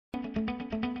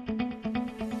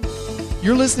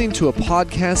You're listening to a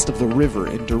podcast of The River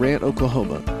in Durant,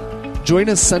 Oklahoma. Join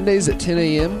us Sundays at 10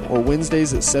 a.m. or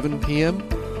Wednesdays at 7 p.m.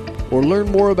 or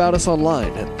learn more about us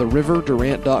online at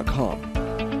theriverdurant.com.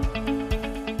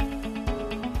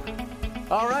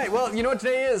 All right, well, you know what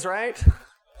today is, right?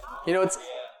 You know,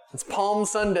 it's Palm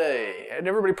Sunday, and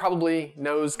everybody probably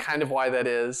knows kind of why that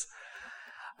is.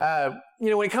 When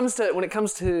it comes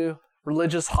to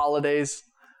religious holidays,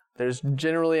 there's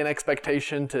generally an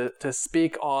expectation to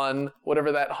speak on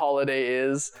whatever that holiday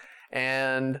is,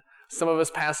 and some of us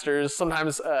pastors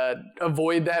sometimes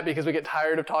avoid that because we get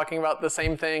tired of talking about the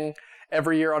same thing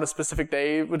every year on a specific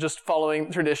day. We're just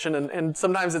following tradition, and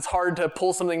sometimes it's hard to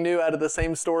pull something new out of the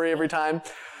same story every time.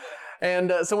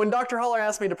 And so when Dr. Holler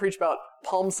asked me to preach about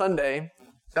Palm Sunday,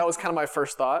 that was kind of my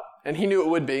first thought, and he knew it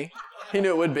would be.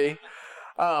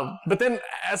 But then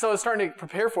as I was starting to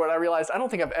prepare for it, I realized I don't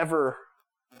think I've ever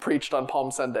preached on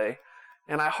Palm Sunday,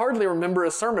 and I hardly remember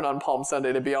a sermon on Palm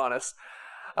Sunday, to be honest.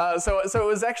 So it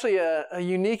was actually a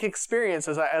unique experience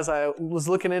as I was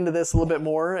looking into this a little bit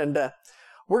more, and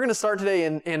we're going to start today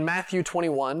in Matthew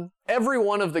 21. Every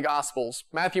one of the Gospels,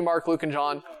 Matthew, Mark, Luke, and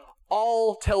John,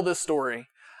 all tell this story,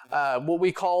 what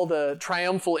we call the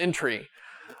triumphal entry,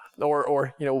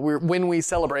 or when we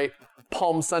celebrate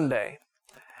Palm Sunday.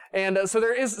 And so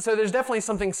there's definitely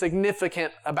something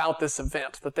significant about this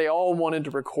event, that they all wanted to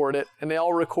record it, and they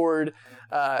all record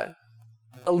a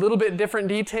little bit different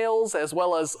details as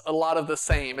well as a lot of the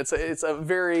same. It's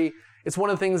one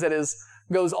of the things that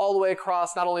goes all the way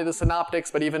across not only the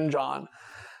synoptics but even John.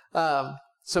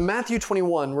 So Matthew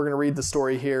 21, we're going to read the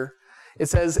story here. It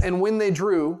says, "And when they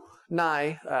drew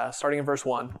nigh," starting in verse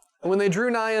 1, "and when they drew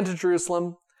nigh unto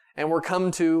Jerusalem, and were come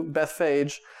to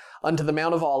Bethphage, unto the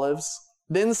Mount of Olives,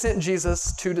 then sent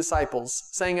Jesus 2 disciples,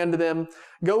 saying unto them,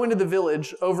 Go into the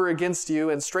village over against you,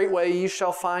 and straightway ye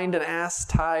shall find an ass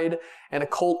tied, and a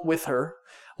colt with her.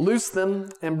 Loose them,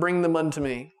 and bring them unto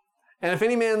me. And if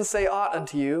any man say aught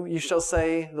unto you, ye shall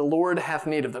say, The Lord hath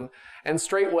need of them, and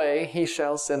straightway he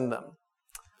shall send them.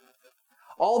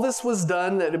 All this was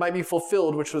done that it might be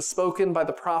fulfilled, which was spoken by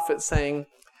the prophet, saying,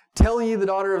 Tell ye the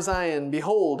daughter of Zion,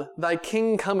 Behold, thy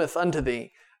king cometh unto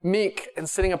thee, meek, and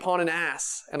sitting upon an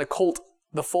ass, and a colt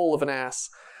the foal of an ass.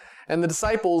 And the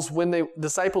disciples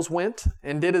went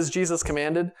and did as Jesus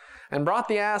commanded, and brought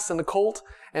the ass and the colt,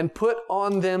 and put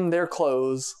on them their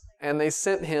clothes, and they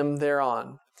sent him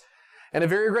thereon. And a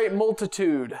very great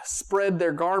multitude spread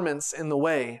their garments in the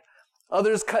way.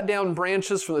 Others cut down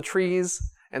branches from the trees,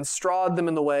 and strawed them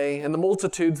in the way. And the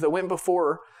multitudes that went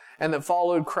before and that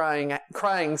followed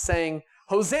crying, saying,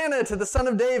 Hosanna to the Son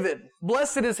of David!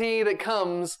 Blessed is he that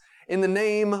comes in the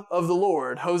name of the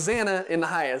Lord. Hosanna in the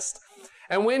highest.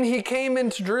 And when he came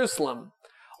into Jerusalem,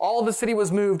 all the city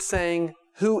was moved, saying,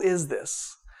 Who is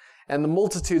this? And the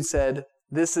multitude said,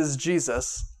 This is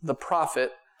Jesus, the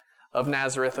prophet of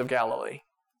Nazareth of Galilee.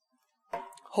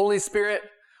 Holy Spirit,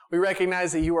 we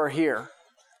recognize that you are here.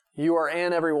 You are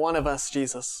in every one of us,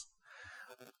 Jesus.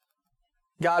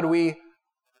 God, we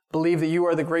believe that you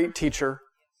are the great teacher.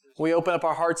 We open up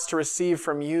our hearts to receive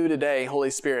from you today, Holy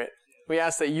Spirit. We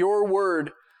ask that your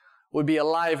word would be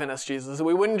alive in us, Jesus. That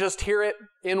we wouldn't just hear it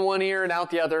in one ear and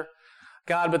out the other,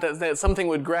 God, but that something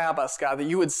would grab us, God, that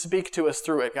you would speak to us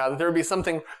through it, God, that there would be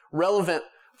something relevant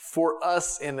for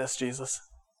us in this, Jesus.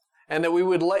 And that we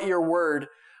would let your word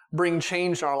bring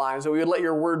change in our lives, that we would let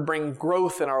your word bring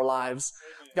growth in our lives.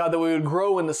 God, that we would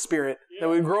grow in the Spirit, that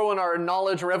we would grow in our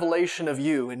knowledge and revelation of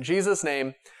you. In Jesus'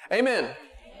 name, amen.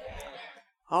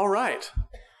 All right.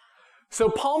 So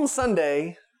Palm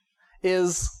Sunday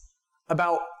is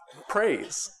about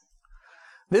praise.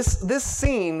 This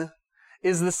scene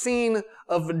is the scene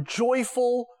of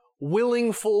joyful,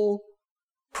 willingful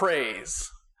praise.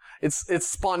 It's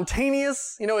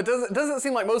spontaneous. It doesn't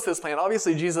seem like most of this plan.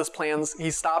 Obviously, Jesus plans. He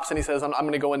stops and he says, I'm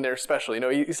going to go in there special.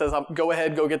 He says, go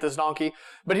ahead, go get this donkey.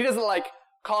 But he doesn't like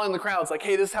calling the crowds like,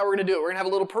 hey, this is how we're going to do it. We're going to have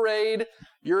a little parade.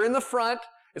 You're in the front.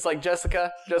 It's like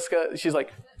Jessica, she's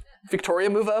like, Victoria,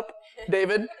 move up.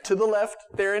 David, to the left.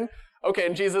 Theron. Okay,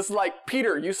 and Jesus is like,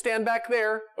 Peter, you stand back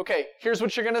there. Okay, here's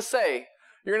what you're going to say.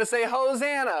 You're going to say,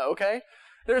 Hosanna, okay?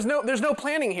 There's no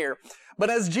planning here.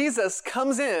 But as Jesus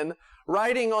comes in,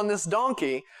 riding on this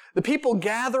donkey, the people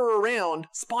gather around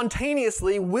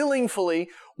spontaneously, willingly,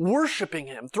 worshiping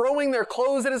him, throwing their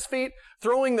clothes at his feet,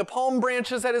 throwing the palm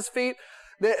branches at his feet.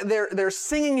 They're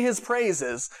singing his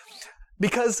praises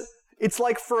because it's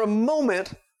like for a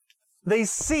moment, they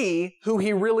see who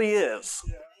he really is.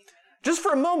 Just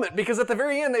for a moment, because at the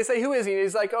very end they say, who is he? And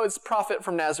he's like, it's prophet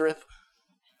from Nazareth.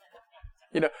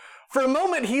 For a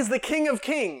moment, he's the King of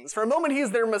Kings. For a moment,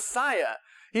 he's their Messiah.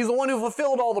 He's the one who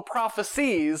fulfilled all the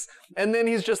prophecies, and then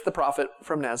he's just the prophet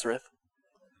from Nazareth.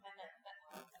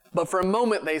 But for a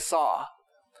moment they saw.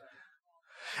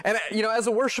 And, as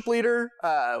a worship leader,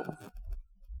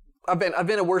 I've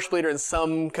been a worship leader in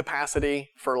some capacity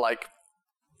for like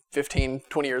 15,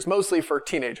 20 years, mostly for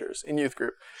teenagers in youth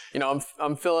group.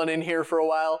 I'm filling in here for a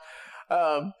while.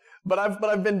 But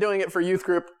I've been doing it for youth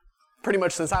group pretty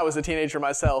much since I was a teenager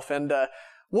myself. And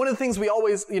one of the things we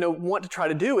always, want to try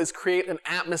to do is create an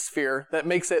atmosphere that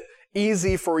makes it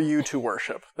easy for you to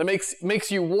worship. That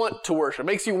makes you want to worship.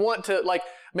 Makes you want to, like,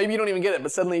 maybe you don't even get it,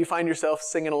 but suddenly you find yourself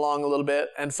singing along a little bit,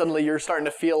 and suddenly you're starting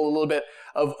to feel a little bit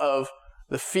of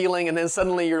the feeling, and then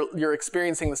suddenly you're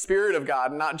experiencing the Spirit of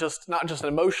God, not just an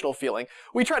emotional feeling.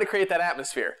 We try to create that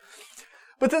atmosphere.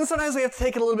 But then sometimes we have to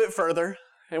take it a little bit further,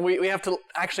 and we have to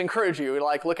actually encourage you. We're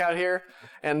like, look out here.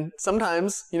 And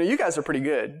sometimes, you guys are pretty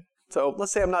good. So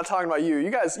let's say I'm not talking about you. You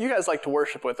guys like to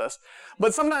worship with us.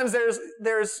 But sometimes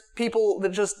there's people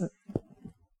that just,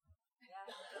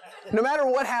 no matter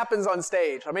what happens on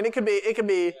stage, I mean, it could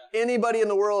be anybody in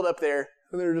the world up there,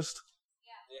 and they're just,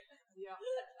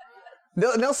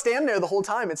 they'll stand there the whole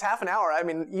time. It's half an hour. I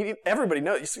mean, everybody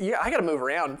knows. I got to move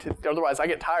around, otherwise I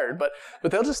get tired. But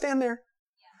they'll just stand there.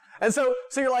 And so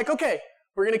you're like, okay,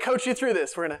 we're going to coach you through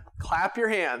this. We're going to clap your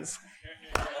hands.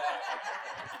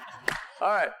 All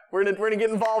right, we're gonna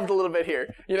get involved a little bit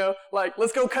here. Like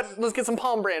let's get some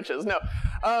palm branches. No,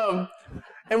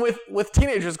 and with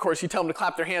teenagers, of course, you tell them to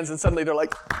clap their hands, and suddenly they're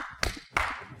like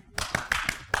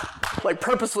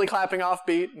purposely clapping off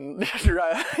beat. And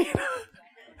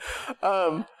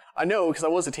I know because I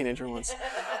was a teenager once.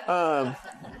 But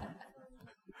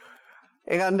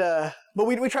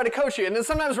we try to coach you, and then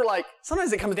sometimes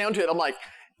it comes down to it. I'm like,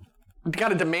 got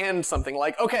to demand something.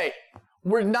 Like, okay,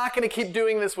 we're not going to keep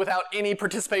doing this without any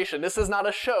participation. This is not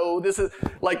a show. This is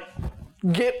like,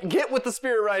 get with the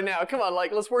Spirit right now. Come on,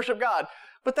 let's worship God.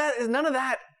 But none of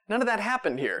that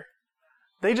happened here.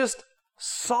 They just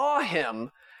saw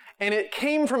Him, and it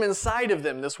came from inside of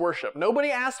them, this worship. Nobody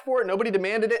asked for it. Nobody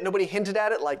demanded it. Nobody hinted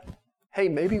at it like, hey,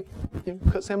 maybe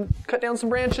cut down some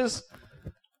branches.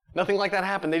 Nothing like that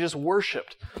happened. They just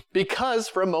worshiped because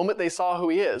for a moment they saw who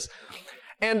He is.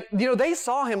 And, they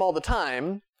saw Him all the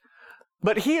time,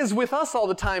 but He is with us all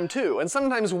the time too. And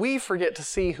sometimes we forget to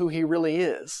see who He really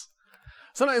is.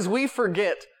 Sometimes we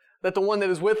forget that the one that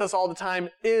is with us all the time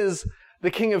is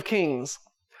the King of Kings.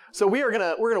 So we're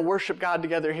gonna worship God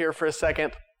together here for a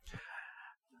second.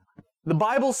 The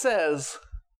Bible says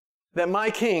that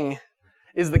my King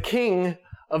is the King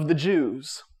of the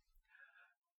Jews.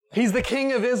 He's the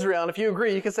King of Israel, and if you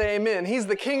agree, you can say amen. He's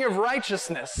the King of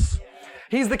righteousness.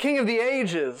 He's the King of the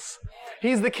ages.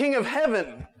 He's the King of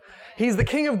heaven. He's the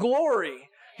King of glory.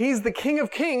 He's the King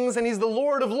of kings, and He's the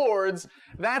Lord of lords.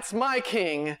 That's my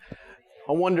King.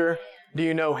 I wonder, do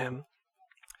you know Him?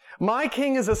 My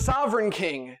King is a sovereign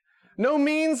King. No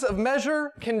means of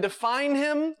measure can define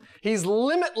Him. He's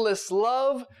limitless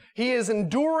love. He is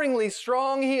enduringly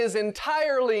strong. He is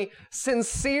entirely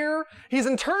sincere. He's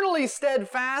eternally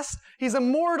steadfast. He's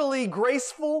immortally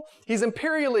graceful. He's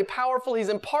imperially powerful. He's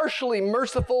impartially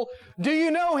merciful. Do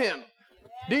you know Him?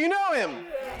 Do you know Him?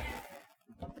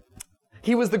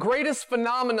 He was the greatest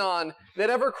phenomenon that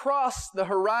ever crossed the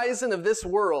horizon of this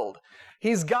world.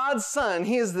 He's God's Son.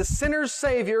 He is the sinner's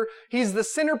Savior. He's the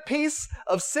centerpiece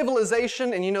of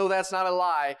civilization, and you know that's not a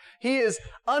lie. He is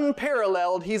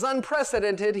unparalleled. He's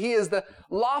unprecedented. He is the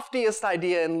loftiest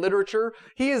idea in literature.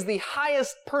 He is the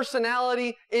highest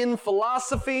personality in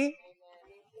philosophy.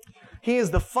 He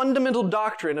is the fundamental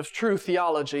doctrine of true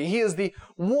theology. He is the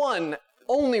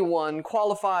only one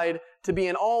qualified to be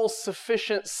an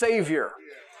all-sufficient Savior.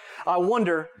 I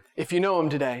wonder if you know Him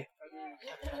today.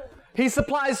 He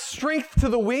supplies strength to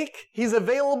the weak. He's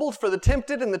available for the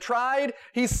tempted and the tried.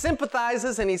 He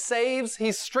sympathizes and He saves.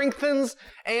 He strengthens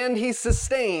and He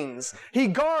sustains. He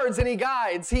guards and He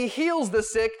guides. He heals the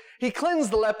sick. He cleanses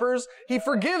the lepers. He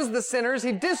forgives the sinners.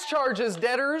 He discharges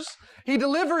debtors. He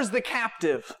delivers the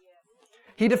captive.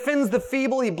 He defends the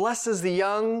feeble. He blesses the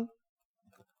young.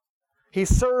 He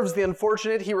serves the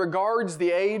unfortunate. He regards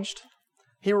the aged.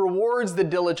 He rewards the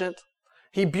diligent.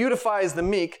 He beautifies the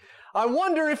meek. I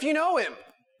wonder if you know Him.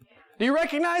 Do you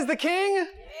recognize the King?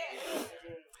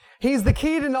 He's the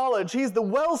key to knowledge. He's the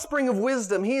wellspring of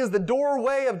wisdom. He is the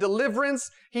doorway of deliverance.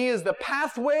 He is the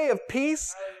pathway of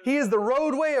peace. He is the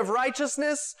roadway of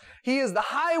righteousness. He is the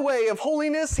highway of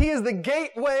holiness. He is the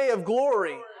gateway of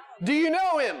glory. Do you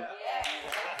know Him?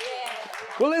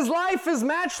 Well, His life is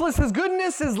matchless. His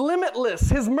goodness is limitless.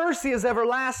 His mercy is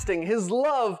everlasting. His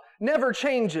love never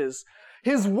changes.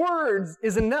 His word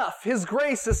is enough. His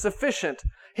grace is sufficient.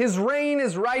 His reign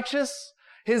is righteous.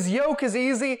 His yoke is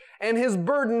easy and His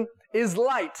burden is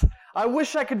light. I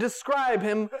wish I could describe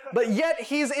Him, but yet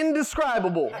He's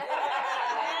indescribable.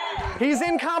 He's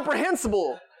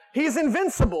incomprehensible. He's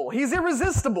invincible. He's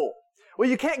irresistible. Well,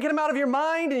 you can't get Him out of your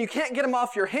mind, and you can't get Him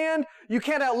off your hand. You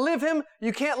can't outlive Him.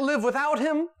 You can't live without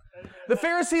Him. The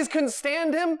Pharisees couldn't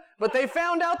stand Him, but they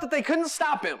found out that they couldn't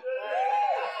stop Him.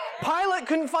 Pilate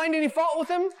couldn't find any fault with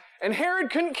Him, and Herod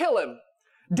couldn't kill Him.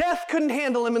 Death couldn't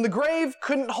handle Him, and the grave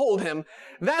couldn't hold Him.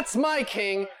 That's my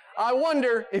King. I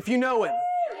wonder if you know Him.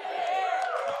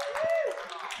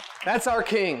 That's our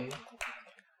King.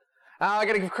 I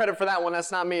got to give credit for that one.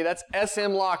 That's not me. That's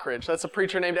S.M. Lockridge. That's a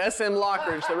preacher named S.M.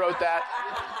 Lockridge that wrote that.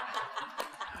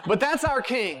 But that's our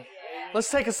King.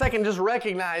 Let's take a second and just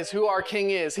recognize who our King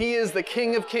is. He is the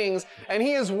King of Kings, and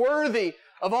He is worthy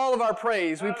of all of our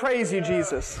praise. We praise You,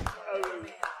 Jesus.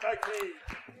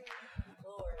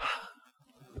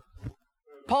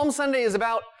 Palm Sunday is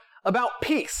about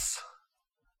peace.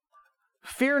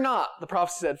 Fear not, the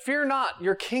prophecy said. Fear not,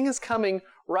 your King is coming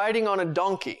riding on a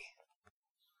donkey.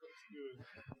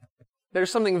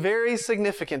 There's something very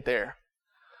significant there.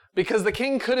 Because the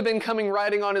King could have been coming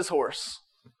riding on His horse,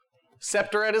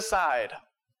 scepter at His side.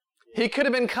 He could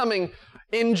have been coming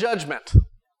in judgment.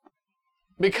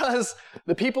 Because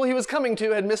the people He was coming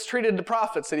to had mistreated the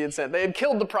prophets that He had sent. They had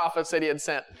killed the prophets that He had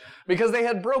sent. Because they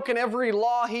had broken every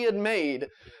law He had made.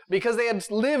 Because they had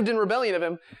lived in rebellion of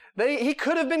Him. He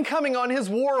could have been coming on His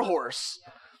war horse.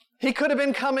 He could have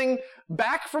been coming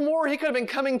back from war. He could have been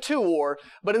coming to war.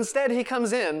 But instead He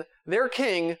comes in, their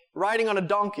King, riding on a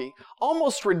donkey.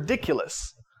 Almost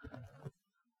ridiculous.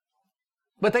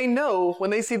 But they know when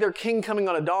they see their King coming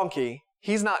on a donkey,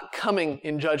 He's not coming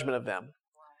in judgment of them.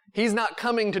 He's not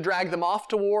coming to drag them off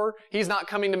to war. He's not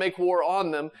coming to make war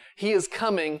on them. He is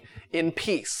coming in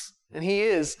peace. And He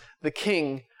is the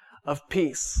King of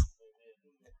peace.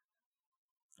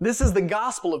 This is the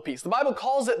gospel of peace. The Bible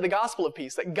calls it the gospel of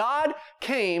peace, that God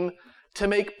came to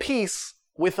make peace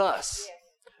with us.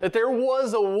 That there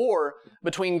was a war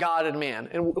between God and man.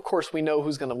 And of course, we know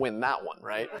who's going to win that one,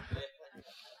 right?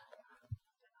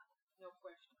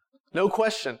 No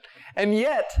question. And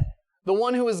yet, the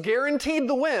one who was guaranteed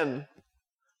the win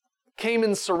came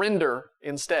in surrender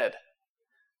instead.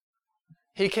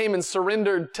 He came and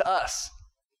surrendered to us.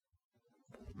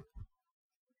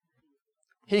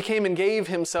 He came and gave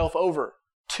Himself over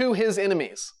to His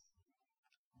enemies,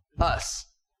 us.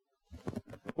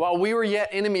 While we were yet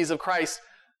enemies of Christ,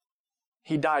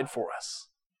 He died for us.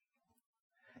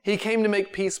 He came to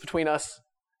make peace between us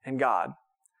and God.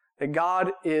 That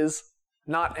God is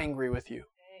not angry with you.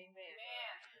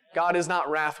 God is not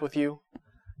wrath with you.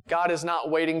 God is not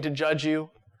waiting to judge you.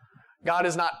 God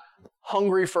is not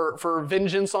hungry for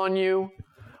vengeance on you.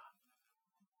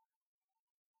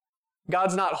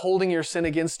 God's not holding your sin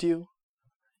against you.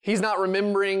 He's not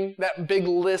remembering that big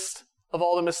list of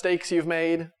all the mistakes you've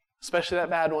made, especially that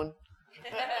bad one.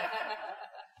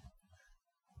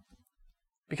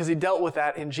 Because He dealt with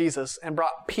that in Jesus and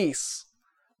brought peace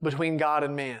between God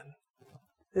and man.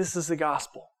 This is the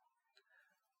gospel.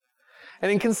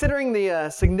 And in considering the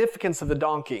significance of the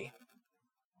donkey,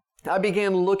 I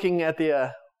began looking at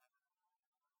the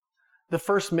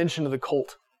first mention of the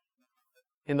colt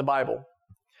in the Bible.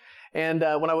 And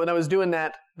when I was doing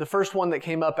that, the first one that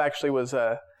came up actually was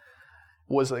a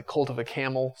colt of a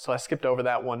camel, so I skipped over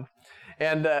that one.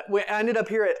 And I ended up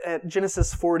here at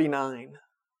Genesis 49.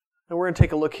 And we're going to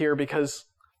take a look here because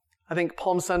I think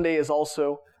Palm Sunday is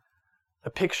also a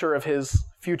picture of His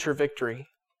future victory.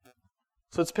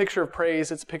 So it's a picture of praise,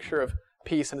 it's a picture of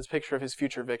peace, and it's a picture of His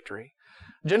future victory.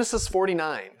 Genesis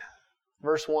 49,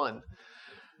 verse 1.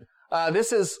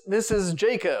 This is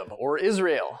Jacob, or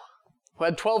Israel, who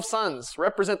had 12 sons,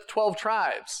 represent the 12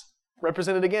 tribes,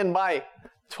 represented again by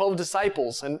 12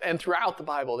 disciples, and throughout the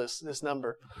Bible, this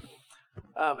number.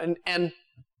 And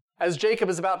as Jacob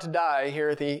is about to die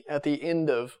here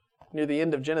near the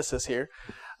end of Genesis here,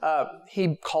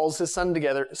 he calls his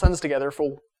sons together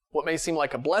for what may seem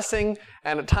like a blessing,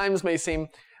 and at times may seem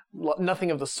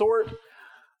nothing of the sort.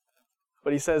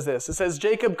 But he says this. It says,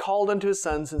 Jacob called unto his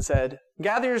sons and said,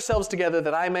 Gather yourselves together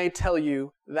that I may tell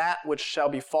you that which shall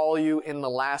befall you in the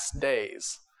last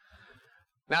days.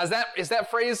 Now, is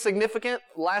that phrase significant?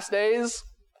 Last days?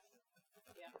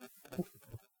 Yeah.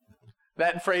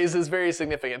 That phrase is very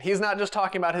significant. He's not just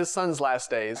talking about his son's last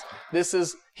days.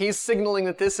 He's signaling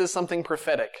that this is something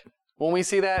prophetic. When we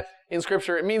see that in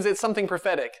Scripture, it means it's something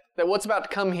prophetic. That what's about to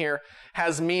come here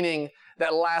has meaning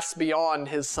that lasts beyond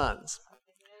his sons.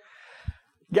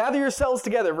 Gather yourselves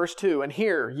together, verse 2, and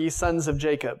hear, ye sons of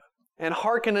Jacob, and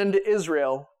hearken unto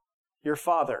Israel, your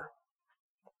father.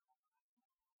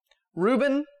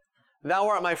 Reuben, Thou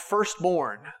art my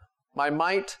firstborn, my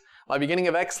might, my beginning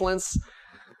of excellence,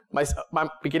 my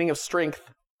beginning of strength,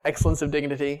 excellence of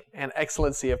dignity, and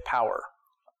excellency of power.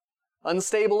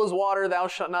 Unstable as water, thou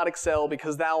shalt not excel,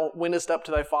 because thou wentest up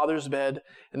to thy father's bed,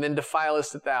 and then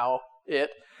defilest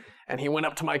it, and he went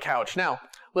up to my couch. Now,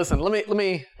 listen, let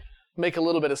me make a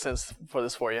little bit of sense for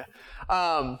this for you.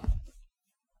 I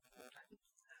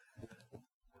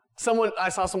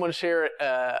saw someone share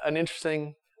an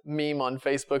interesting meme on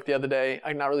Facebook the other day.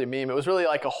 Not really a meme. It was really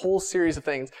like a whole series of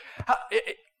things.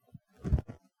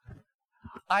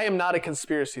 I am not a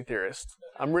conspiracy theorist.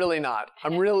 I'm really not.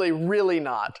 I'm really, really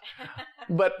not.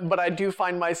 But I do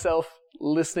find myself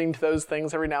listening to those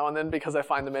things every now and then because I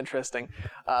find them interesting.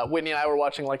 Whitney and I were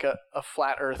watching like a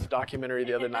flat Earth documentary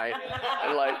the other night,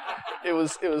 and like it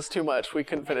was too much. We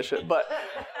couldn't finish it. But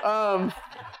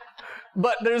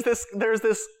there's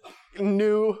this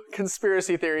new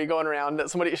conspiracy theory going around that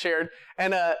somebody shared,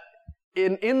 and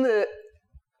in the,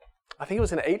 I think it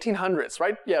was in the 1800s,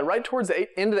 right? Yeah, right towards the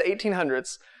end of the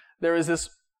 1800s, there was this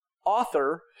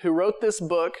author who wrote this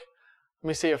book. Let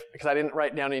me see because I didn't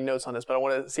write down any notes on this, but I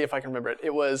want to see if I can remember it.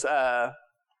 It was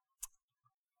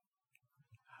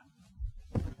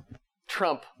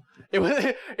Trump. It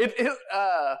was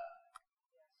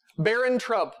Baron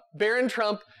Trump. Baron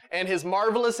Trump and his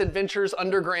marvelous adventures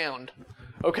underground.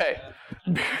 Okay.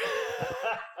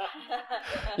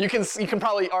 You can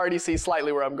probably already see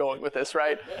slightly where I'm going with this,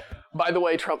 right? By the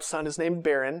way, Trump's son is named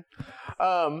Baron.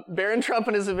 Baron Trump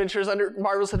and his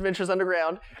marvelous adventures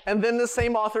underground. And then the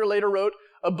same author later wrote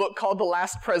a book called The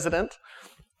Last President,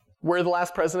 where the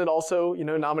last president also,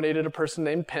 nominated a person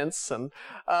named Pence. And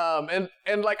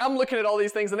like, I'm looking at all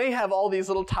these things, and they have all these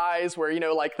little ties where,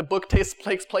 like the book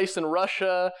takes place in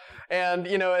Russia, and,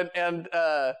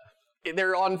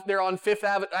 they're on Fifth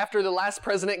Avenue after the last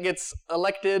president gets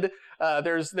elected.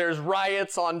 There's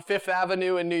riots on Fifth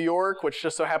Avenue in New York, which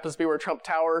just so happens to be where Trump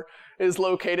Tower is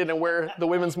located and where the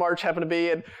Women's March happened to be.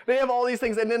 And they have all these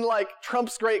things. And then like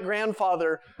Trump's great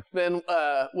grandfather then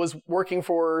was working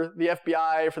for the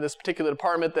FBI for this particular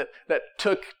department that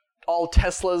took all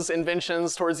Tesla's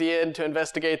inventions towards the end to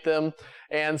investigate them.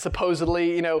 And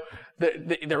supposedly,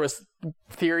 there was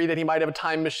theory that he might have a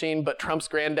time machine, but Trump's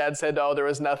granddad said, oh, there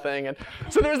was nothing. And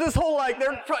so there's this whole, like,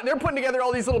 they're putting together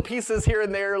all these little pieces here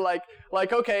and there, like,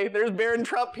 okay, there's Baron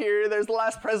Trump here, there's the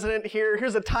last president here,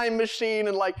 here's a time machine,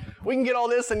 and like, we can get all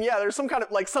this, and yeah, there's some kind of,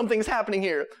 like, something's happening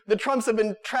here. The Trumps have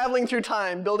been traveling through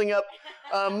time, building up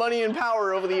money and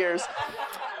power over the years.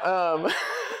 It's all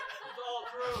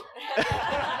true.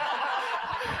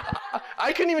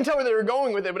 I couldn't even tell where they were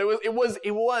going with it, but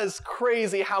it was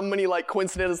crazy how many like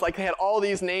coincidences, like they had all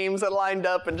these names that lined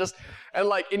up and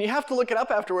you have to look it up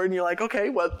afterward and you're like,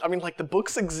 okay, well, I mean, like the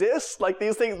books exist, like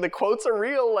these things, the quotes are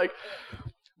real, like,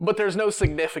 but there's no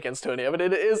significance to any of it.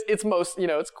 It's most,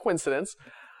 it's coincidence.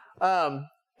 And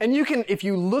you can, if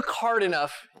you look hard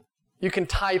enough, you can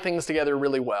tie things together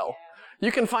really well.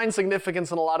 You can find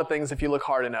significance in a lot of things if you look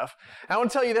hard enough. And I want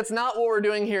to tell you, that's not what we're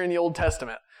doing here in the Old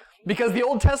Testament. Because the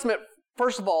Old Testament,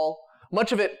 first of all,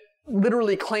 much of it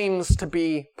literally claims to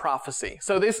be prophecy.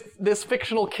 So this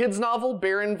fictional kids novel,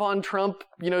 Baron von Trump,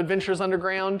 Adventures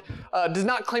Underground, does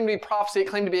not claim to be prophecy. It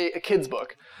claimed to be a kid's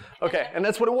book. Okay, and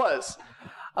that's what it was.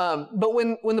 But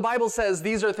when the Bible says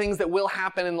these are things that will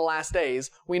happen in the last days,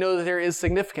 we know that there is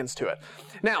significance to it.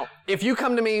 Now, if you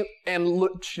come to me and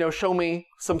look, show me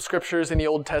some scriptures in the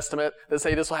Old Testament that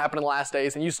say this will happen in the last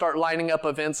days, and you start lining up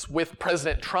events with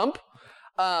President Trump,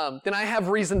 then I have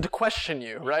reason to question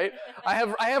you, right? I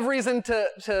have reason to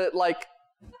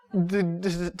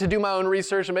do my own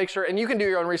research and make sure, and you can do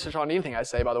your own research on anything I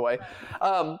say, by the way.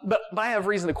 But I have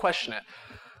reason to question it.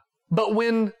 But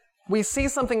when we see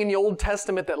something in the Old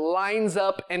Testament that lines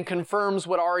up and confirms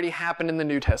what already happened in the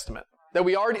New Testament,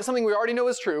 something we already know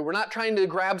is true. We're not trying to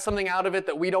grab something out of it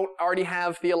that we don't already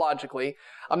have theologically.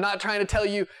 I'm not trying to tell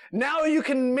you, now you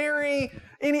can marry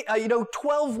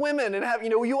 12 women and have,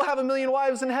 you'll have 1 million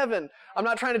wives in heaven. I'm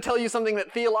not trying to tell you something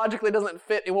that theologically doesn't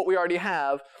fit in what we already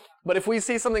have. But if we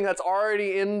see something that's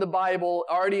already in the Bible,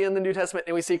 already in the New Testament,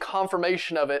 and we see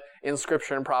confirmation of it in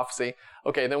Scripture and prophecy,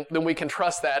 okay, then we can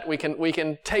trust that. We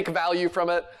can take value from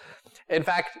it. In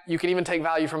fact, you can even take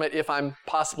value from it if I'm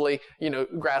possibly,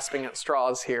 grasping at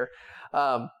straws here.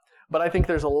 But I think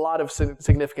there's a lot of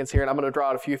significance here, and I'm going to draw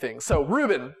out a few things. So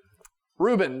Reuben,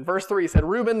 verse 3 said,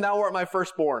 Reuben, thou art my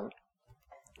firstborn.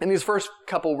 And these first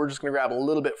couple we're just going to grab a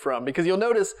little bit from, because you'll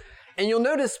notice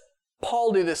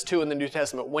Paul do this too in the New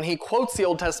Testament. When he quotes the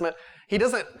Old Testament, he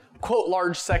doesn't quote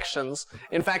large sections.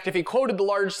 In fact, if he quoted the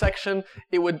large section,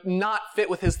 it would not fit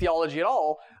with his theology at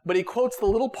all, but he quotes the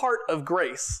little part of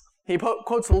grace. He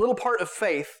quotes the little part of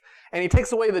faith, and he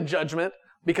takes away the judgment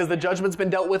because the judgment's been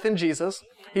dealt with in Jesus.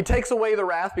 He takes away the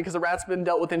wrath because the wrath's been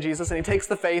dealt with in Jesus, and he takes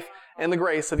the faith and the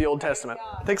grace of the Old Testament.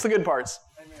 Takes the good parts.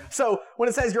 So when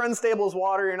it says you're unstable as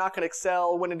water, you're not going to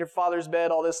excel, went into your father's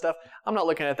bed, all this stuff, I'm not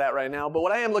looking at that right now. But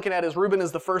what I am looking at is Reuben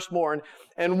is the firstborn.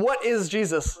 And what is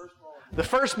Jesus? The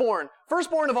firstborn.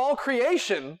 Firstborn of all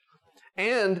creation.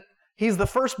 And he's the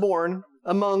firstborn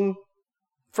among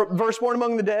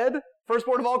the dead,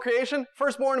 firstborn of all creation,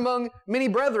 firstborn among many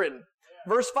brethren.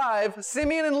 Verse 5,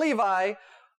 Simeon and Levi,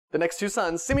 the next two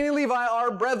sons, Simeon and Levi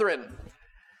are brethren.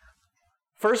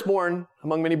 Firstborn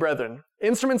among many brethren.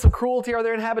 Instruments of cruelty are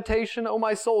their inhabitation. O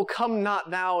my soul, come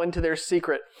not thou into their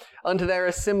secret, unto their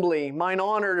assembly. Mine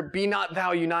honor, be not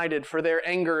thou united. For their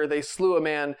anger they slew a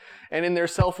man, and in their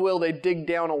self-will they digged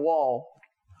down a wall.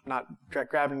 I'm not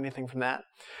grabbing anything from that.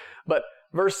 But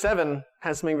verse 7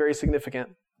 has something very significant.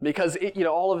 Because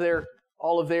all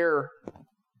of their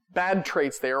bad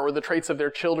traits there, or the traits of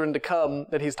their children to come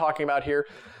that he's talking about here,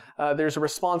 there's a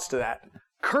response to that.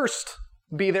 Cursed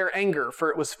be their anger, for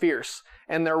it was fierce,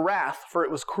 and their wrath, for it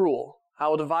was cruel. I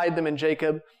will divide them in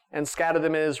Jacob and scatter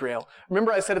them in Israel.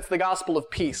 Remember I said it's the gospel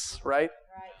of peace, right?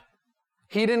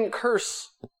 He didn't curse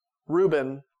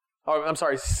Reuben,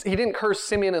 he didn't curse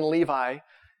Simeon and Levi.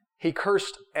 He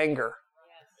cursed anger.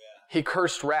 He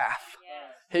cursed wrath.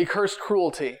 He cursed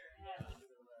cruelty.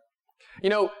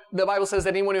 The Bible says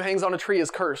that anyone who hangs on a tree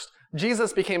is cursed.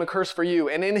 Jesus became a curse for you,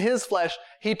 and in his flesh,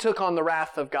 he took on the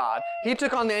wrath of God. He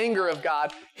took on the anger of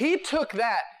God. He took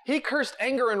that. He cursed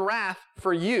anger and wrath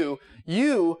for you.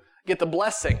 You get the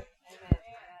blessing.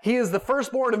 He is the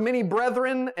firstborn of many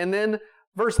brethren, and then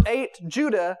verse 8,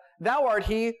 Judah, thou art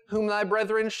he whom thy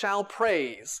brethren shall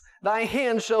praise. Thy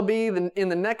hand shall be in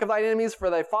the neck of thy enemies, for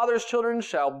thy father's children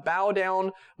shall bow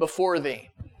down before thee.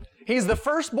 He's the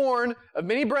firstborn of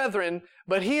many brethren,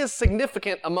 but he is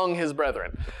significant among his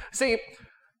brethren. See,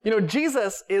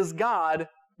 Jesus is God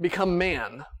become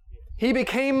man. He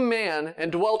became man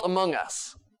and dwelt among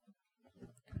us.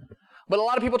 But a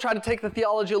lot of people try to take the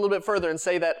theology a little bit further and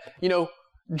say that,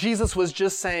 Jesus was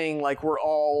just saying like we're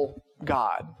all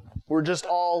God. We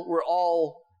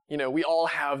all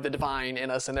have the divine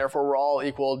in us, and therefore we're all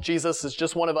equal. Jesus is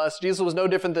just one of us. Jesus was no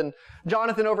different than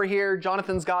Jonathan over here.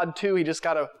 Jonathan's God too. He just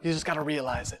gotta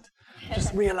realize it.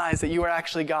 Just realize that you are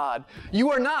actually God.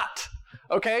 You are not.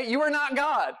 Okay? You are not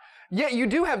God. Yet you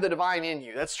do have the divine in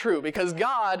you. That's true, because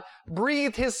God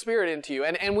breathed his spirit into you.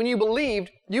 And when you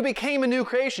believed, you became a new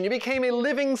creation. You became a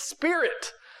living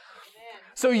spirit.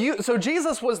 So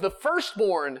Jesus was the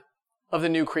firstborn of the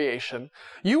new creation.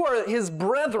 You are his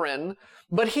brethren,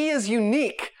 but he is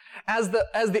unique as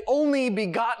the only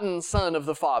begotten Son of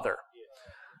the Father.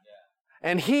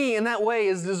 And he, in that way,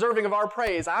 is deserving of our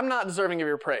praise. I'm not deserving of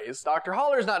your praise. Dr.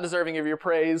 Haller's not deserving of your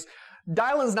praise.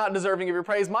 Dylan's not deserving of your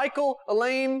praise. Michael,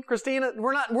 Elaine, Christina,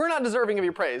 we're not deserving of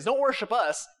your praise. Don't worship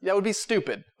us. That would be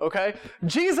stupid, okay?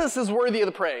 Jesus is worthy of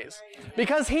the praise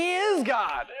because he is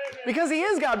God. Because he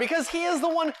is God. Because he is the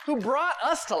one who brought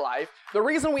us to life. The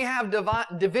reason we have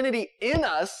divinity in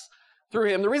us through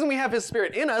him, the reason we have his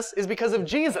spirit in us is because of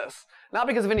Jesus, not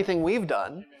because of anything we've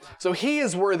done. So he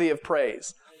is worthy of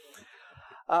praise.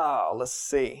 Let's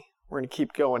see. We're going to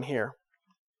keep going here.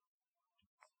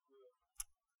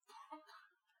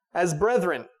 As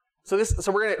brethren. So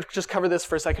we're going to just cover this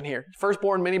for a second here.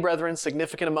 Firstborn, many brethren,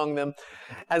 significant among them.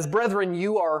 As brethren,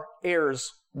 you are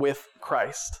heirs with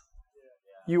Christ.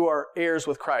 You are heirs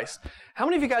with Christ. How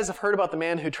many of you guys have heard about the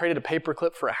man who traded a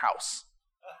paperclip for a house?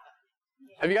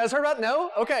 Have you guys heard about it?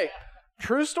 No? Okay.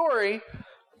 True story.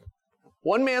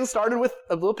 One man started with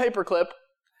a little paperclip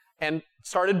and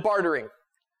started bartering.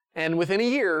 And within a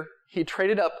year, he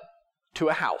traded up to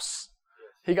a house.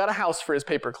 He got a house for his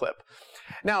paperclip.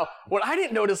 Now, what I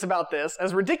didn't notice about this,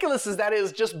 as ridiculous as that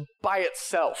is just by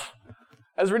itself,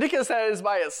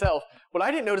 what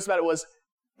I didn't notice about it was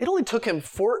it only took him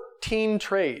 14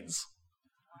 trades.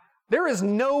 There is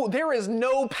no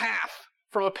path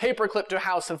from a paperclip to a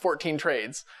house in 14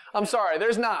 trades. I'm sorry,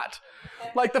 there's not.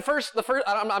 Like the first,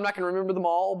 I'm not going to remember them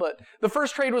all, but the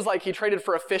first trade was like he traded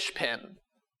for a fish pin.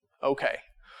 Okay.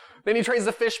 Then he trades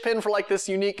the fish pin for like this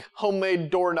unique homemade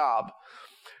doorknob.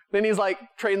 Then he's like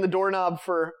trading the doorknob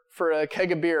for a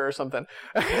keg of beer or something.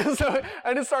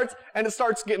 and it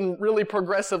starts getting really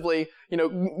progressively,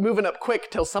 moving up quick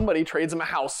till somebody trades him a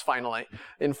house finally.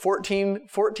 In 14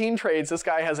 trades, this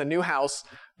guy has a new house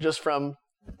just from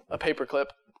a paperclip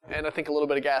and I think a little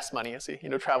bit of gas money as he,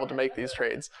 traveled to make these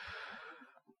trades.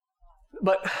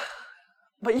 But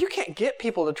you can't get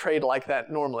people to trade like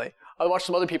that normally. I watched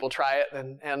some other people try it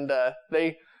and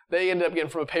they ended up getting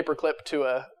from a paperclip to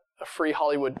a free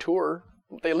Hollywood tour,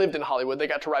 they lived in Hollywood. They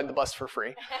got to ride the bus for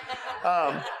free.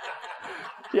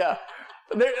 Yeah.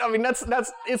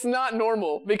 It's not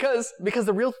normal because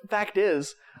the real fact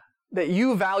is that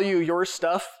you value your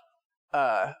stuff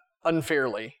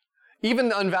unfairly, even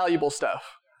the unvaluable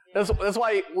stuff. That's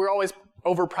why we're always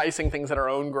overpricing things at our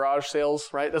own garage sales,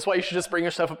 right? That's why you should just bring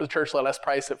your stuff up to church, let us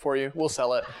price it for you. We'll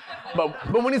sell it.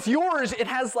 But when it's yours, it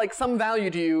has like some value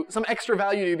to you, some extra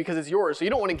value to you because it's yours. So you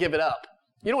don't want to give it up.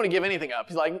 You don't want to give anything up.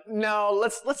 He's like, no,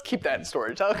 let's keep that in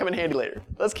storage. That'll come in handy later.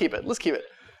 Let's keep it.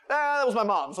 That was my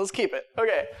mom's. Let's keep it.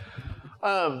 Okay.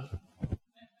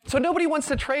 So nobody wants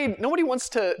to trade. Nobody wants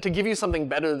to give you something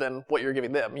better than what you're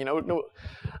giving them.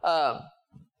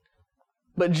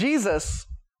 But Jesus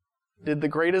did the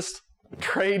greatest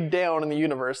trade down in the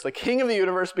universe, the King of the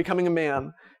universe becoming a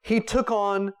man. He took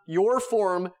on your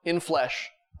form in flesh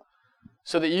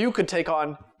so that you could take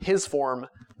on his form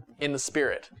in the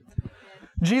spirit.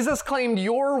 Jesus claimed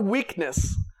your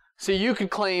weakness so you could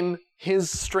claim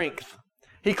his strength.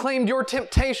 He claimed your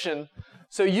temptation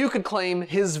so you could claim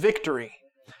his victory.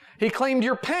 He claimed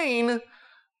your pain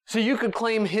so you could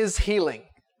claim his healing.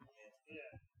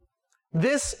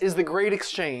 This is the great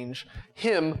exchange,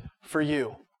 him for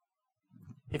you.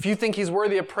 If you think he's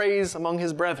worthy of praise among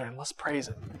his brethren, let's praise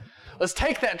him. Let's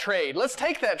take that trade.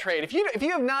 If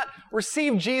you have not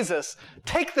received Jesus,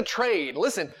 take the trade.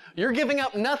 Listen, you're giving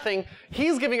up nothing.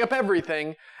 He's giving up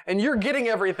everything, and you're getting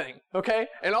everything, okay?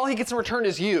 And all he gets in return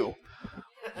is you.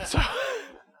 So,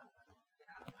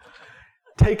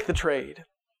 take the trade.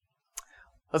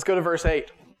 Let's go to verse 8.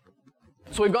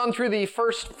 So we've gone through the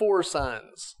first 4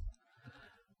 sons.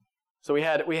 So we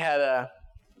had the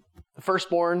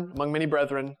firstborn among many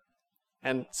brethren,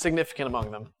 and significant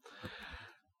among them.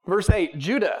 Verse 8,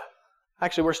 Judah.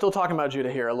 Actually, we're still talking about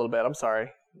Judah here a little bit. I'm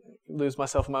sorry. Lose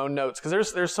myself in my own notes,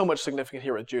 because there's so much significant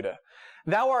here with Judah.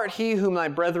 Thou art he whom thy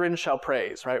brethren shall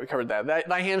praise. Right? We covered that.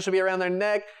 Thy hand shall be around their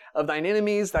neck of thine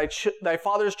enemies. Thy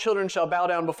father's children shall bow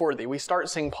down before thee. We start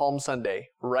seeing Palm Sunday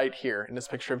right here in this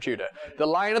picture of Judah. The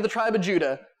Lion of the tribe of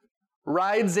Judah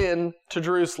rides in to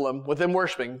Jerusalem with them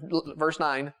worshiping. Verse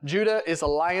 9, Judah is a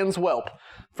lion's whelp.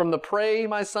 From the prey,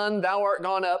 my son, thou art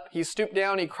gone up. He stooped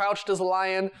down, he crouched as a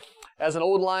lion, as an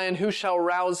old lion. Who shall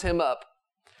rouse him up?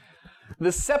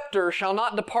 The scepter shall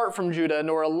not depart from Judah,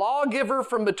 nor a lawgiver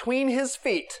from between his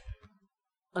feet,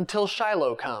 until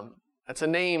Shiloh come. That's a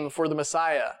name for the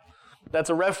Messiah.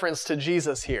 That's a reference to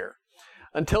Jesus here.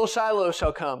 Until Shiloh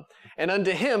shall come, and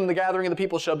unto him the gathering of the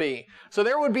people shall be. So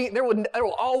there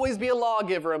will always be a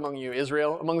lawgiver among you,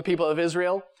 Israel, among the people of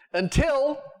Israel,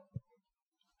 until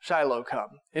Shiloh come,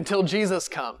 until Jesus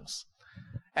comes,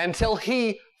 until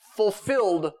he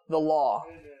fulfilled the law.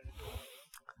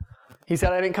 He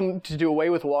said, I didn't come to do away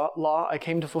with law, I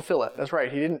came to fulfill it. That's right,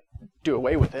 he didn't do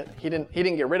away with it. He didn't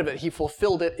get rid of it. He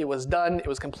fulfilled it. It was done. It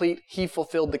was complete. He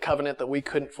fulfilled the covenant that we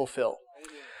couldn't fulfill.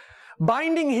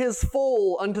 Binding his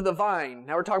foal unto the vine.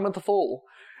 Now we're talking about the foal.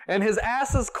 And his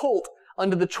ass's colt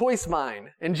unto the choice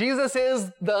vine. And Jesus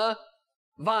is the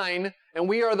vine, and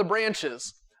we are the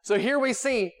branches. So here we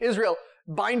see Israel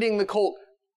binding the colt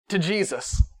to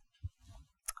Jesus.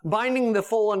 Binding the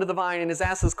foal unto the vine, and his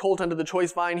ass's colt unto the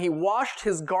choice vine. He washed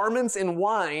his garments in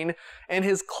wine, and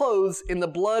his clothes in the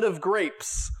blood of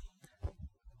grapes.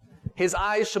 His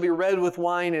eyes shall be red with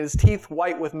wine, and his teeth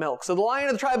white with milk. So the Lion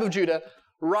of the tribe of Judah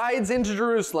rides into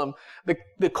Jerusalem,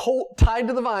 the colt tied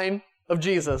to the vine of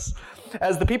Jesus,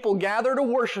 as the people gather to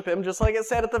worship him, just like it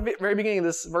said at the very beginning of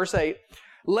this, verse 8,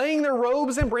 laying their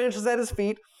robes and branches at his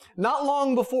feet. Not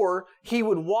long before, he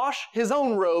would wash his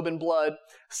own robe in blood,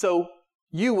 so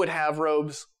you would have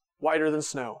robes whiter than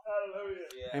snow. Hallelujah.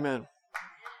 Yeah. Amen.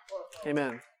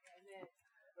 Amen.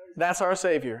 That's our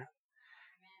Savior.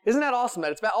 Isn't that awesome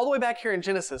that it's all the way back here in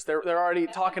Genesis? They're already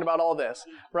talking about all this,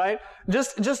 right?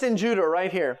 Just in Judah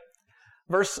right here.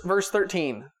 Verse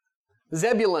 13.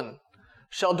 Zebulun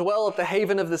shall dwell at the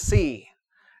haven of the sea,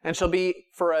 and shall be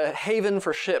for a haven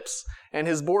for ships, and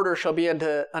his border shall be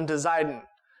unto Zidon.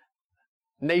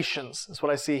 Nations is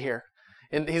what I see here.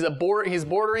 And he's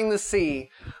bordering the sea.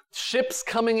 Ships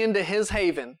coming into his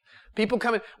haven. People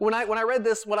coming. When I read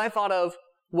this, what I thought of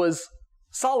was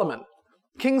Solomon.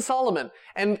 King Solomon,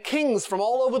 and kings from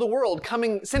all over the world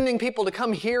sending people to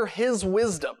come hear his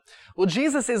wisdom. Well,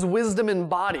 Jesus is wisdom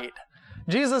embodied.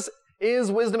 Jesus is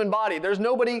wisdom embodied. There's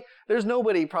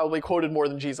nobody probably quoted more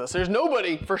than Jesus. There's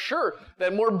nobody, for sure,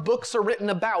 that more books are written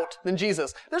about than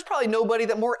Jesus. There's probably nobody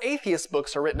that more atheist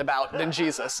books are written about than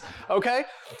Jesus. Okay?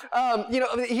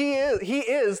 He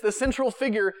is the central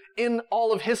figure in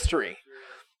all of history.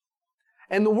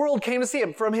 And the world came to see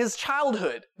him from his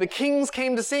childhood. The kings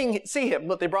came to see him,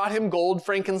 but they brought him gold,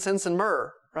 frankincense, and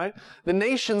myrrh. right? The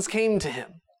nations came to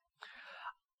him.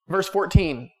 Verse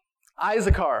 14,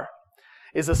 Issachar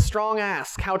is a strong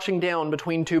ass couching down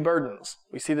between two burdens.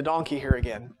 We see the donkey here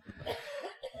again.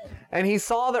 And he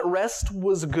saw that rest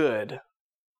was good,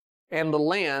 and the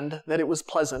land that it was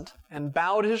pleasant, and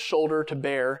bowed his shoulder to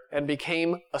bear, and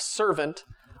became a servant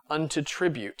unto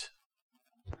tribute.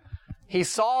 He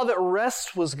saw that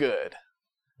rest was good,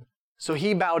 so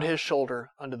he bowed his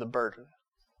shoulder unto the burden.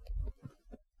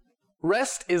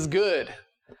 Rest is good,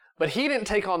 but he didn't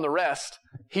take on the rest.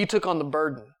 He took on the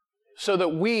burden so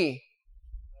that we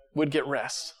would get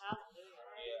rest.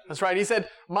 That's right. He said,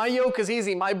 my yoke is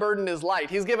easy, my burden is light.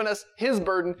 He's given us his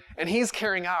burden, and he's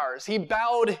carrying ours. He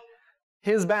bowed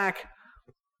his back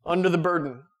under the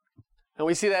burden. And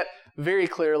we see that very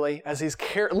clearly as he's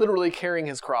literally carrying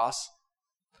his cross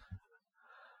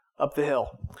up the hill.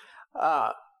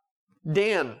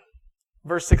 Dan,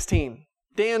 verse 16.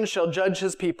 Dan shall judge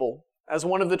his people as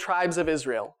one of the tribes of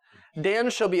Israel. Dan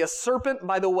shall be a serpent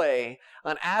by the way,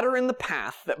 an adder in the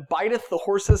path that biteth the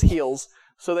horse's heels,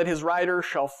 so that his rider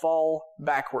shall fall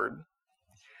backward.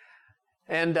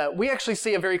 And we actually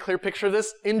see a very clear picture of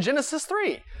this in Genesis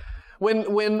 3.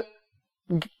 When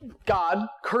God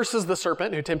curses the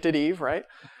serpent who tempted Eve, right?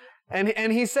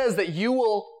 And he says that he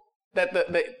will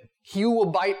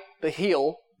bite the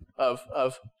heel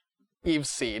of Eve's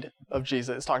seed, of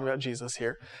Jesus. It's talking about Jesus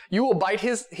here. You will bite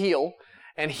his heel,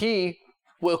 and he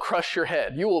will crush your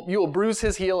head. You will bruise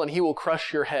his heel, and he will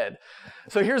crush your head.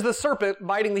 So here's the serpent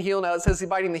biting the heel. Now it says he's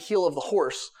biting the heel of the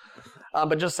horse.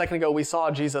 But just a second ago, we saw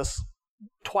Jesus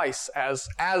twice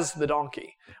as the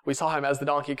donkey. We saw him as the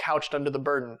donkey couched under the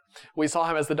burden. We saw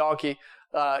him as the donkey,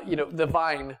 the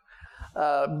vine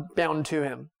bound to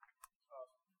him.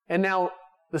 And now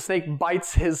the snake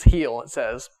bites his heel, it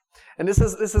says. And this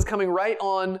is coming right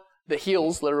on the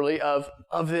heels, literally, of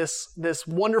this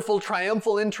wonderful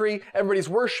triumphal entry. Everybody's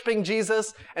worshiping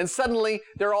Jesus, and suddenly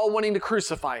they're all wanting to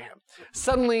crucify him.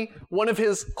 Suddenly, one of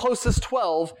his closest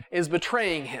 12 is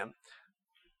betraying him.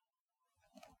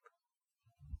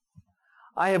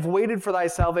 I have waited for thy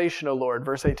salvation, O Lord,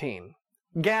 verse 18.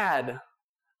 Gad,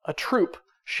 a troop,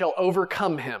 shall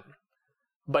overcome him,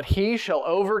 but he shall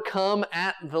overcome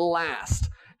at the last.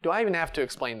 Do I even have to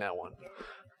explain that one?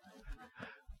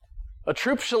 A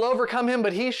troop shall overcome him,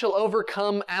 but he shall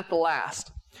overcome at the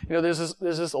last. You know, there's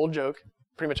this old joke.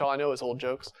 Pretty much all I know is old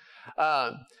jokes.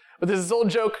 But there's this old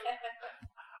joke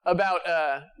about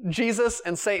Jesus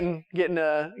and Satan getting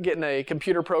a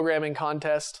computer programming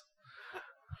contest.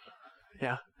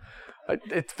 Yeah,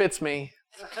 it fits me.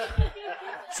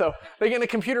 So they get in a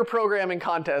computer programming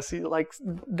contest.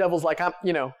 Devil's like,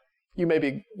 you may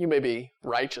be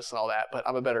righteous and all that, but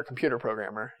I'm a better computer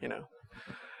programmer.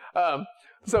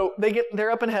 So they're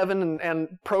up in heaven and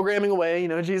programming away.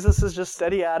 Jesus is just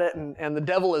steady at it, and the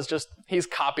devil is he's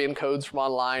copying codes from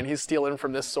online. He's stealing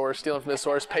from this source,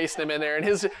 pasting them in there, and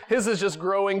his is just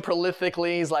growing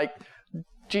prolifically. He's like,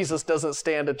 Jesus doesn't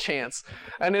stand a chance.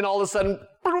 And then all of a sudden,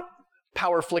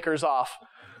 power flickers off,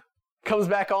 comes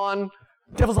back on.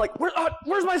 Devil's like,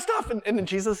 where's my stuff? And then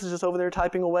Jesus is just over there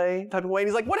typing away. And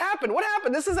he's like, what happened?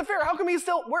 This isn't fair. How come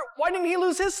why didn't he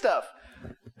lose his stuff?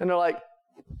 And they're like,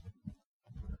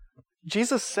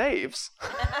 Jesus saves.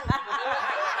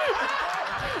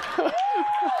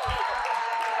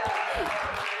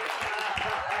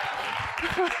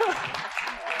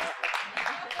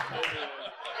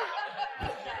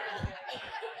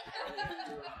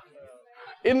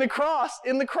 In the cross,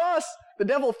 the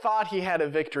devil thought he had a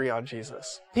victory on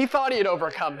Jesus. He thought he had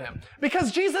overcome him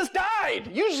because Jesus died.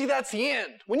 Usually that's the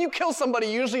end. When you kill somebody,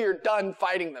 usually you're done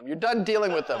fighting them. You're done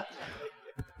dealing with them.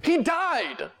 He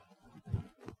died.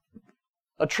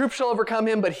 A troop shall overcome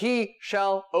him, but he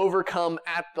shall overcome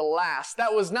at the last.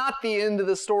 That was not the end of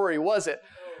the story, was it?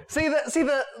 See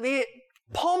the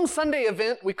Palm Sunday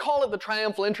event, we call it the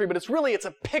triumphal entry, but it's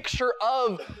a picture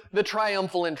of the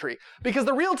triumphal entry. Because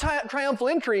the real triumphal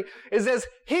entry is as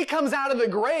he comes out of the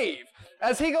grave,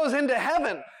 as he goes into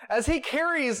heaven, as he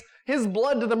carries his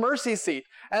blood to the mercy seat,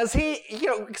 as he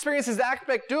experiences ac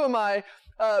pectuamai,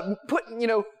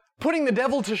 putting the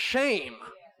devil to shame.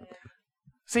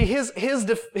 See,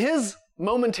 his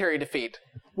momentary defeat,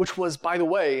 which was, by the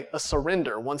way, a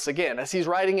surrender once again, as he's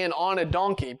riding in on a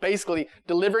donkey, basically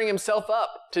delivering himself up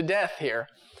to death here.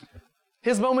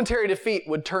 His momentary defeat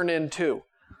would turn into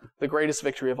the greatest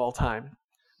victory of all time.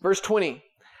 Verse 20,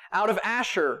 out of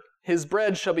Asher his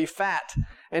bread shall be fat,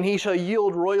 and he shall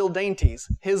yield royal dainties.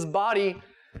 His body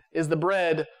is the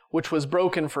bread which was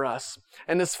broken for us.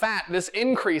 And this fat, this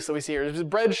increase that we see here, his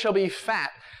bread shall be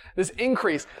fat, this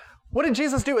increase. What did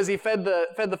Jesus do as he fed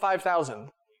the 5,000?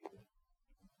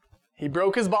 He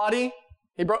broke his body.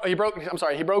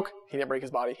 He didn't break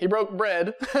his body. He broke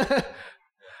bread.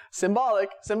 Symbolic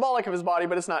of his body,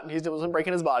 but it's not. He wasn't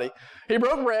breaking his body. He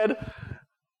broke bread,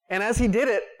 and as he did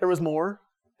it, there was more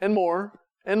and more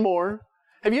and more.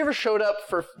 Have you ever showed up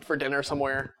for dinner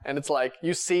somewhere, and it's like,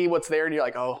 you see what's there, and you're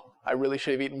like, oh, I really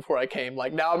should have eaten before I came.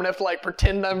 Like, now I'm going to have to, like,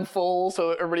 pretend I'm full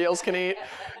so everybody else can eat.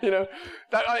 You know?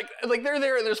 That, like they're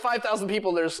there, and there's 5,000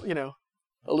 people, there's, you know,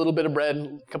 a little bit of bread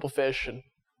and a couple fish.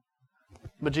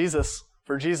 But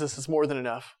for Jesus, it's more than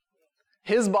enough.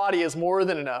 His body is more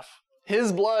than enough.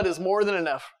 His blood is more than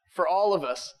enough for all of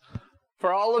us.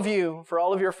 For all of you, for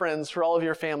all of your friends, for all of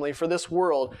your family, for this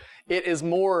world, it is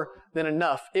more than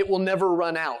enough. It will never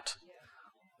run out.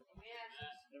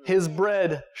 His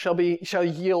bread shall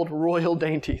yield royal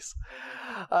dainties.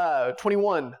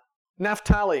 21.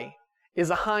 Naphtali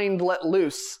is a hind let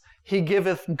loose. He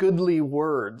giveth goodly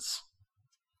words.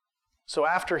 So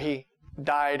after he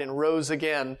died and rose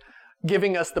again,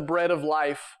 giving us the bread of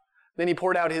life, then he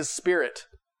poured out his Spirit.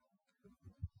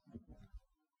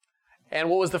 And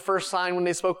what was the first sign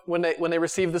when they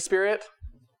received the Spirit?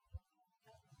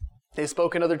 They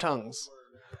spoke in other tongues.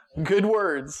 Good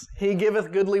words. He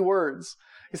giveth goodly words.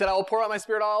 He said, I will pour out my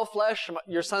Spirit on all flesh.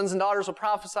 Your sons and daughters will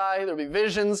prophesy. There will be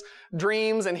visions,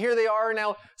 dreams. And here they are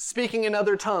now speaking in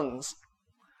other tongues.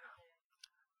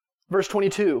 Verse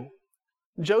 22.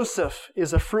 Joseph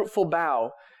is a fruitful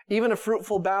bough, even a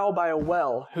fruitful bough by a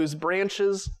well, whose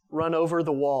branches run over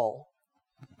the wall.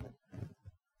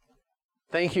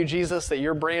 Thank you, Jesus, that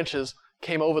your branches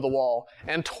came over the wall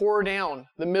and tore down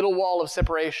the middle wall of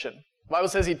separation. The Bible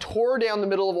says he tore down the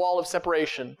middle wall of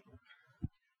separation.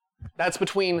 That's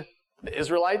between the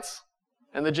Israelites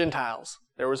and the Gentiles.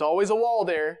 There was always a wall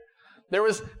there.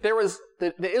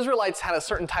 The Israelites had a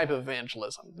certain type of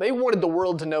evangelism. They wanted the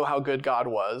world to know how good God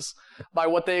was by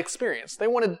what they experienced. They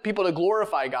wanted people to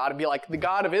glorify God and be like, the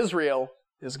God of Israel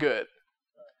is good.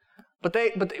 But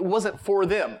it wasn't for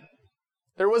them.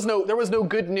 There was no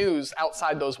good news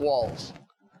outside those walls.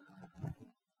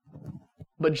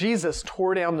 But Jesus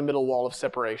tore down the middle wall of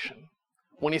separation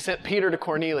when he sent Peter to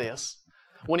Cornelius,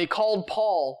 when he called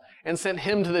Paul and sent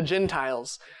him to the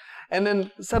Gentiles. And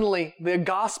then suddenly the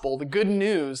gospel, the good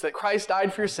news that Christ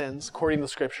died for your sins, according to the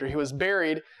Scripture. He was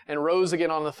buried and rose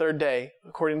again on the third day,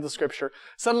 according to the Scripture.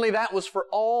 Suddenly that was for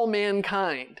all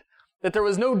mankind, that there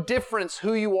was no difference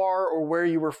who you are or where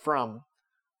you were from.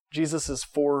 Jesus is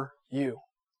for you.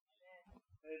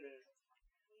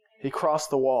 He crossed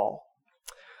the wall.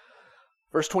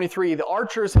 Verse 23, the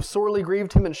archers have sorely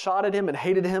grieved him and shot at him and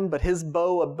hated him, but his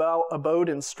bow abode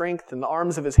in strength, and the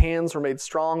arms of his hands were made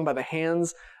strong by the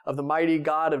hands of the mighty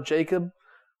God of Jacob.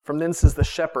 From thence is the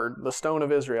shepherd, the stone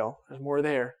of Israel. There's more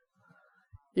there.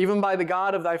 Even by the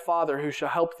God of thy father who shall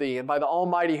help thee, and by the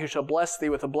Almighty who shall bless thee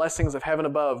with the blessings of heaven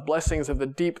above, blessings of the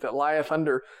deep that lieth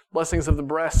under, blessings of the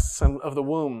breasts and of the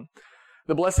womb.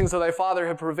 The blessings of thy father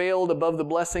have prevailed above the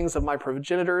blessings of my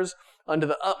progenitors. Unto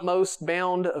the utmost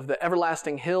bound of the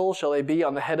everlasting hill shall they be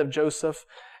on the head of Joseph,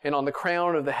 and on the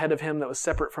crown of the head of him that was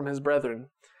separate from his brethren.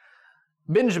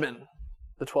 Benjamin,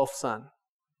 the 12th son.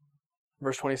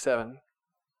 Verse 27.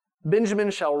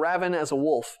 Benjamin shall raven as a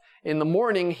wolf. In the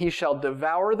morning he shall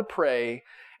devour the prey,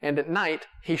 and at night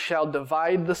he shall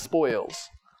divide the spoils.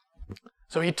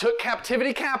 So he took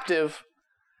captivity captive,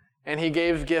 and he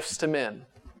gave gifts to men.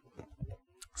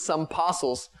 Some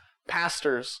apostles,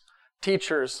 pastors,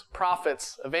 teachers,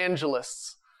 prophets,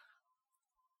 evangelists.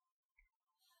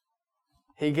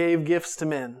 He gave gifts to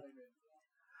men.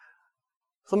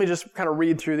 So let me just kind of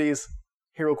read through these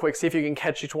here real quick, see if you can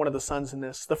catch each one of the sons in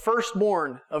this. The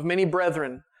firstborn of many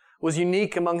brethren was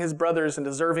unique among his brothers and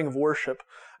deserving of worship.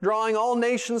 Drawing all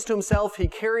nations to himself, he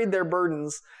carried their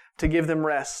burdens to give them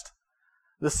rest.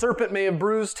 The serpent may have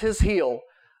bruised his heel,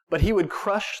 but he would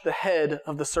crush the head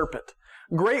of the serpent.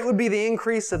 Great would be the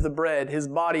increase of the bread, his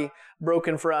body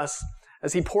broken for us,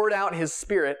 as he poured out his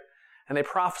Spirit, and they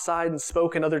prophesied and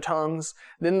spoke in other tongues.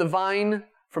 Then the vine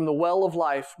from the well of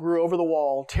life grew over the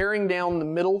wall, tearing down the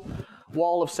middle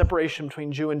wall of separation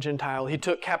between Jew and Gentile. He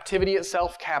took captivity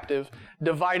itself captive,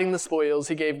 dividing the spoils.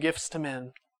 He gave gifts to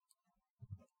men.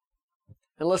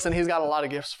 And listen, he's got a lot of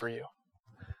gifts for you.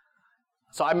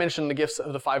 So I mentioned the gifts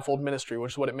of the fivefold ministry,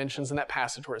 which is what it mentions in that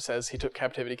passage where it says he took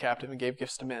captivity captive and gave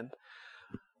gifts to men.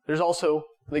 There's also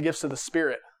the gifts of the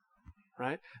Spirit,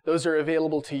 right? Those are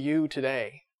available to you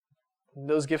today.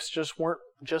 Those gifts just weren't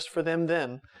just for them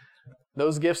then.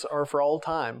 Those gifts are for all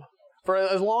time. For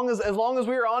as long as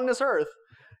we are on this earth,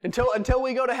 until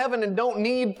we go to heaven and don't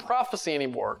need prophecy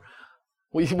anymore,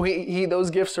 those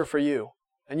gifts are for you.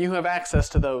 And you have access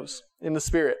to those in the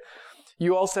Spirit.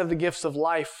 You also have the gifts of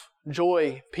life,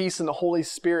 joy, peace in the Holy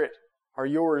Spirit, are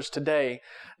yours today.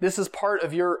 This is part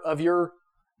of your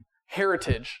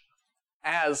heritage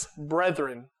as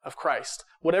brethren of Christ.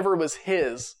 Whatever was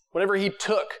his, whatever he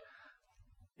took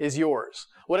is yours.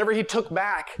 Whatever he took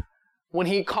back when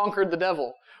he conquered the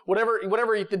devil, whatever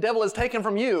the devil has taken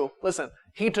from you, listen,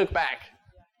 he took back.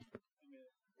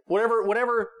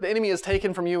 Whatever the enemy has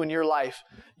taken from you in your life,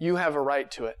 you have a right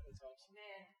to it.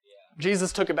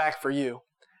 Jesus took it back for you,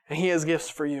 and he has gifts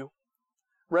for you.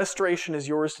 Restoration is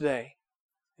yours today,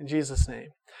 in Jesus' name.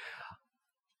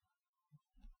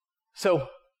 So,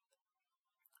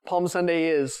 Palm Sunday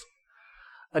is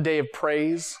a day of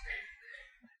praise.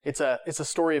 It's a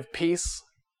story of peace,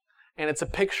 and it's a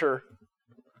picture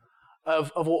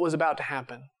of what was about to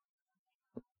happen.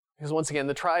 Because once again,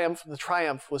 the triumph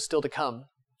was still to come.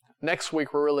 Next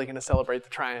week, we're really going to celebrate the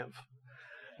triumph.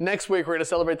 Next week, we're going to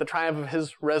celebrate the triumph of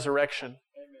his resurrection.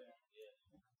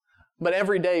 But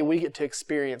every day, we get to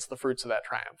experience the fruits of that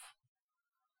triumph.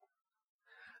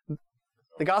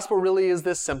 The gospel really is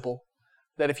this simple,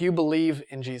 that if you believe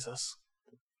in Jesus,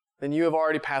 then you have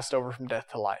already passed over from death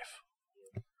to life.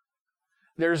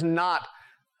 There's not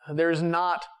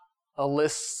a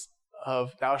list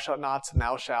of thou shalt nots and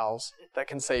thou shalls that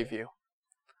can save you.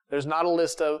 There's not a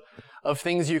list of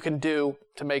things you can do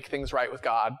to make things right with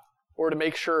God or to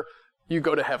make sure you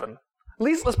go to heaven. At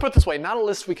least, let's put it this way, not a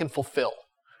list we can fulfill.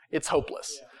 It's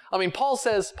hopeless. I mean, Paul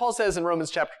says in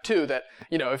Romans chapter 2 that,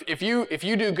 if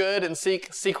you do good and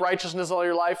seek righteousness all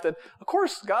your life, that of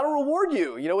course God will reward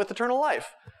you, with eternal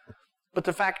life. But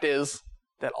the fact is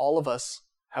that all of us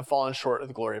have fallen short of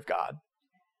the glory of God.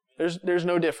 There's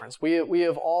no difference. We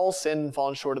have all sinned and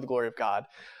fallen short of the glory of God.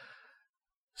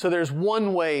 So there's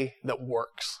one way that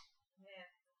works.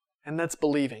 And that's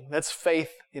believing. That's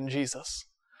faith in Jesus.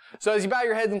 So as you bow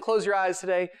your heads and close your eyes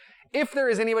today, if there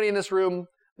is anybody in this room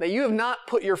that you have not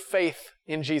put your faith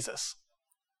in Jesus,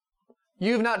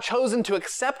 you have not chosen to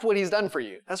accept what he's done for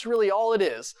you. That's really all it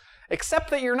is. Accept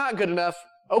that you're not good enough.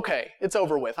 Okay, it's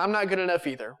over with. I'm not good enough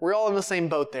either. We're all in the same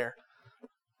boat there.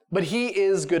 But he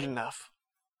is good enough.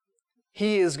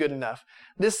 He is good enough.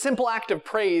 This simple act of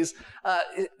praise,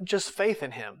 just faith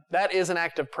in him, that is an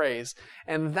act of praise.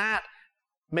 And that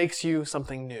makes you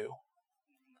something new.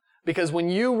 Because when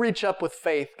you reach up with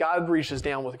faith, God reaches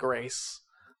down with grace.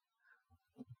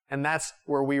 And that's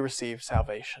where we receive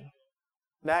salvation.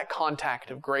 That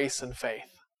contact of grace and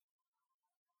faith.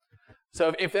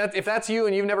 So if that's you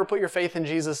and you've never put your faith in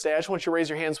Jesus today, I just want you to raise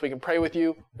your hand so we can pray with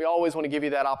you. We always want to give you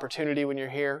that opportunity when you're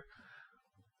here.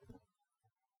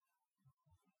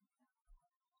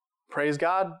 Praise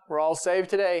God. We're all saved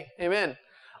today. Amen.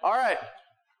 All right.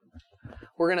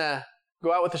 We're going to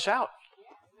go out with a shout.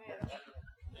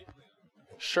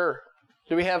 Sure.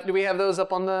 Do we have those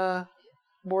up on the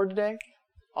board today?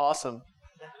 Awesome.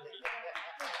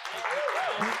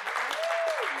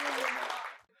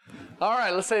 All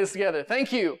right, let's say this together.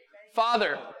 Thank you,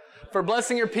 Father, for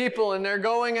blessing your people and they're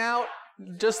going out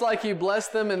just like you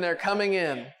blessed them and they're coming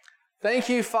in. Thank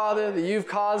you, Father, that you've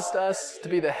caused us to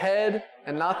be the head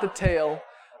and not the tail,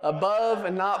 above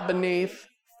and not beneath,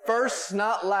 first,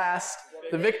 not last,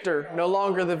 the victor, no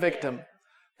longer the victim.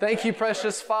 Thank you,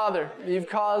 precious Father, that you've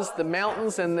caused the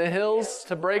mountains and the hills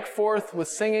to break forth with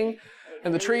singing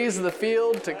and the trees of the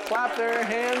field to clap their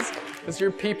hands as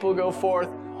your people go forth,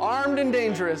 armed and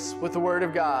dangerous with the word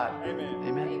of God. Amen.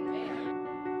 Amen.